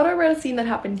about a scene that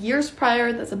happened years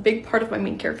prior that's a big part of my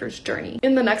main character's journey.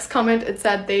 In the next comment, it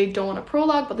said they don't want a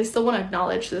prologue, but they still want to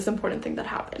acknowledge this important thing that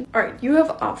happened. Alright, you have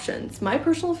options. My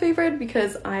personal favorite,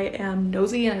 because I am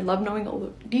nosy and I love knowing all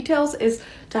the details, is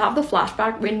to have the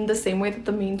flashback written the same way that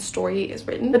the main story is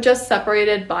written, but just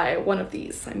separated by one of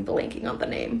these. I'm blanking on the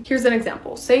name. Here's an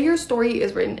example. Say your story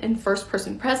is written in first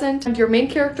person present, and your main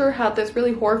character had this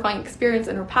really horrifying experience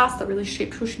in her past that really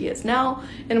shaped who she is now,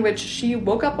 in which she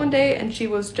woke up one day and she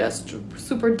was just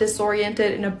super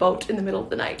disoriented in a boat in the middle of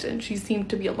the night, and she seemed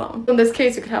to be alone. In this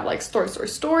case, you could have like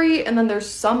story, and then there's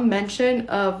some mention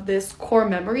of this core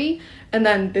memory, and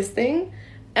then this thing,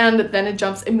 and then it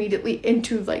jumps immediately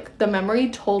into like the memory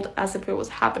told as if it was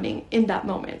happening in that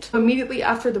moment. Immediately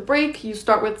after the break, you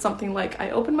start with something like,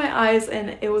 I opened my eyes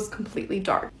and it was completely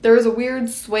dark. There was a weird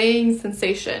swaying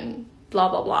sensation, blah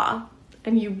blah blah,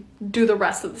 and you do the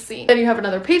rest of the scene. Then you have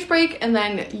another page break, and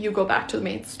then you go back to the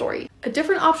main story. A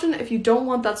different option, if you don't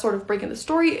want that sort of break in the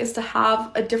story, is to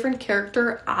have a different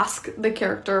character ask the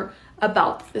character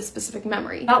about this specific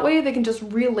memory. That way they can just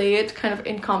relay it kind of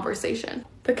in conversation.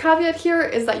 The caveat here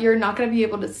is that you're not going to be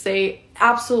able to say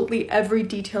absolutely every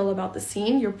detail about the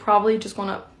scene. You're probably just going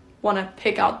to want to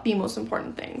pick out the most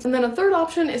important things. And then a third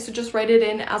option is to just write it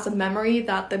in as a memory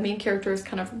that the main character is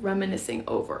kind of reminiscing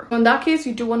over. In that case,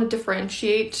 you do want to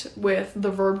differentiate with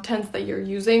the verb tense that you're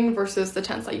using versus the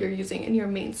tense that you're using in your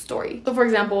main story. So for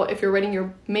example, if you're writing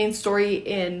your main story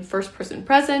in first person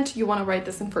present, you want to write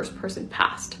this in first person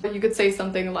past. You could say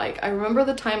something like, I remember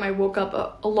the time I woke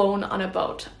up alone on a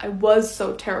boat. I was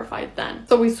so terrified then.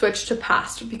 So we switch to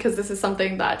past because this is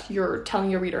something that you're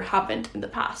telling your reader happened in the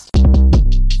past.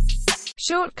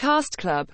 Short Cast Club